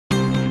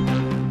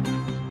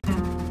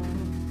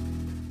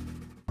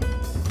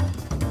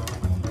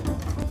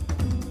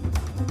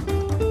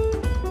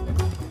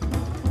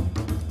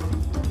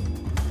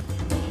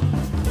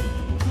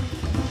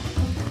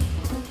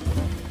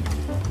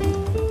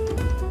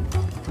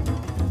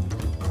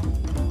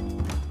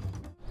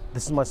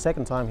This is my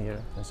second time here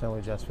in St.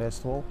 Louis Jazz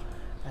Festival,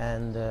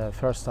 and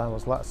first time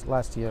was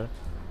last year.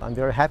 I'm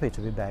very happy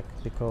to be back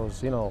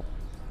because, you know,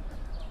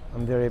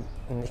 I'm very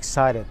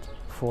excited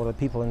for the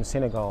people in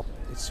Senegal.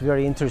 It's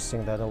very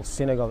interesting that all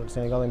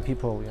Senegalese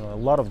people, you know,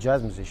 a lot of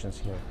jazz musicians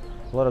here,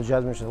 a lot of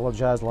jazz musicians, a lot of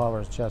jazz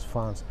lovers, jazz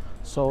fans.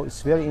 So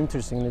it's very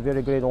interesting and a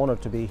very great honor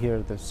to be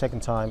here the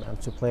second time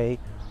and to play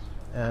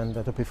and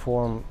to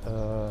perform,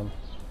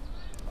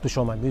 to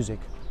show my music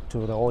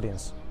to the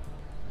audience.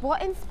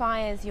 What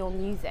inspires your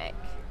music?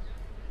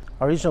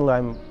 Originally,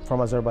 I'm from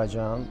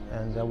Azerbaijan,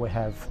 and we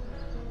have,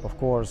 of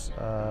course,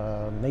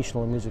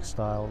 national music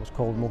style. It's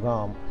called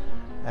Mugam,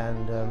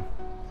 and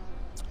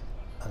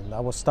I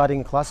was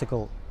studying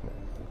classical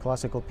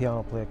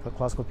piano player,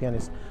 classical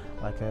pianist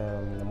like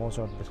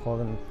Mozart,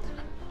 Beethoven,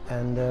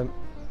 and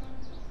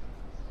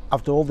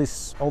after all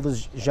these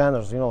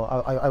genres, you know,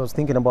 I was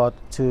thinking about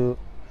to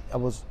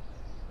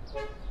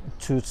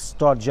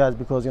start jazz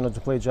because, you know, to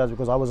play jazz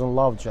because I was in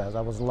love with jazz.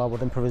 I was in love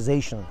with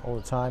improvisation all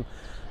the time,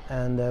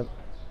 and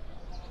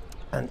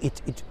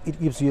it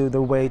gives you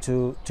the way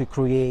to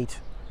create,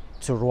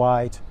 to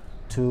write,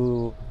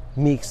 to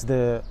mix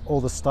all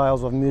the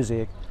styles of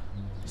music.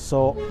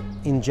 So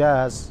in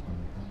jazz,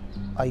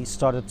 I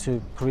started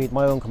to create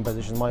my own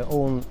composition, my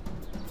own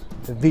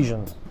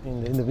vision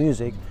in the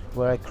music,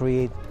 where I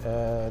create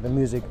the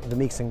music, the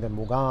mixing, the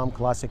mugam,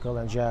 classical,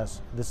 and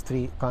jazz. These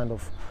three kind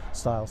of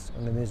styles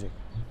in the music.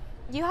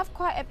 You have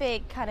quite a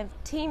big kind of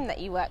team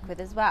that you work with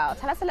as well.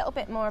 Tell us a little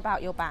bit more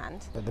about your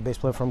band. The bass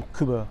player from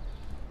Cuba,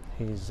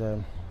 he's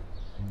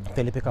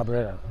Felipe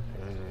Cabrera,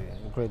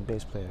 a great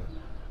bass player,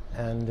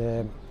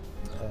 and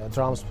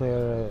drums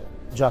player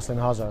Jocelyn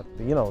Hazard.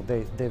 You know,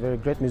 they're very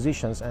great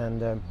musicians,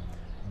 and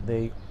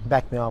they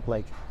back me up.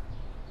 Like,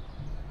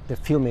 they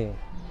feel me,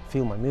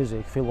 feel my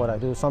music, feel what I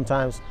do.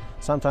 Sometimes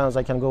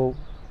I can go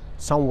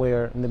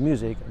somewhere in the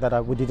music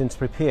that we didn't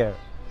prepare,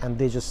 and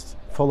they just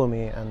follow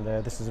me, and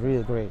this is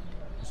really great.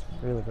 It's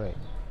really great.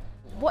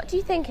 What do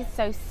you think is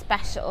so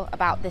special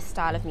about this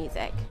style of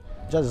music?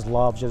 Jazz is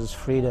love, jazz is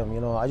freedom.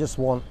 You know, I just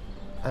want,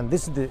 and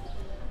this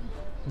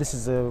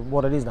is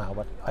what it is now.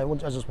 But I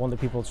just want the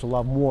people to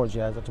love more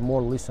jazz, to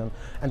more listen,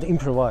 and to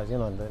improvise. You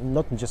know,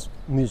 not just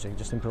music,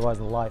 just improvise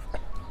the life.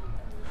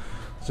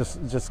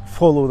 just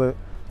follow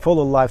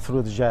life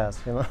through the jazz.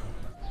 You know.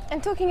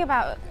 And talking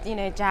about, you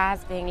know,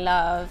 jazz being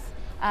love,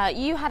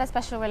 you had a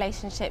special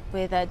relationship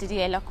with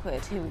Didier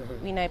Lockwood, who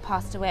we know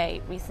passed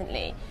away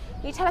recently.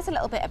 Can you tell us a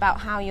little bit about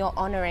how you're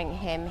honouring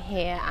him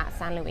here at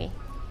St. Louis?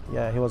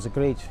 Yeah, he was a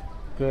great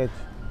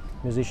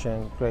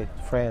musician, great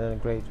friend, and a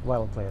great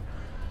violin player.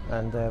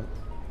 And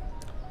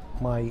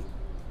my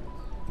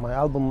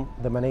album,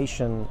 The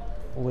Manation,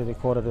 we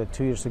recorded it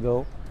 2 years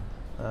ago,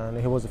 and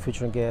he was a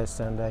featuring guest,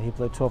 and he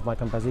played 2 of my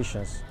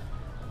compositions.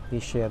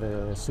 He shared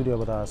a studio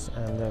with us,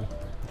 and it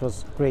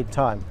was a great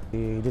time.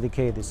 We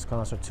dedicated this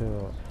concert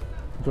to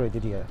great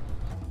Didier.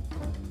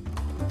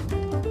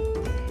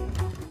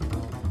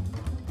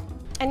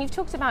 And you've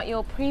talked about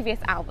your previous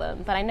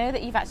album, but I know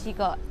that you've actually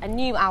got a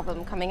new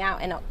album coming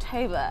out in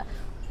October.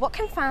 What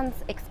can fans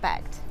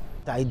expect?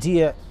 The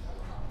idea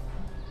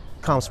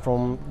comes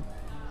from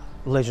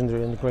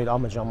legendary and great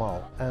Ahmed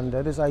Jamal, and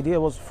this idea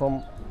was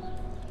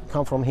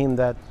come from him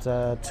that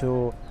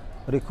to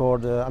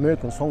record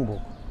American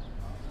Songbook,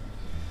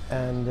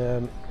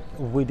 and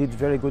we did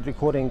very good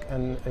recording,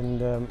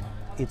 and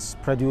it's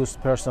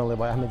produced personally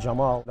by Ahmed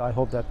Jamal. I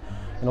hope that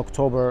in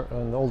October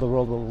and all the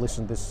world will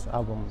listen to this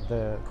album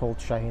called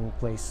Shahin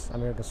Plays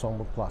American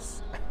Songbook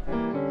Plus.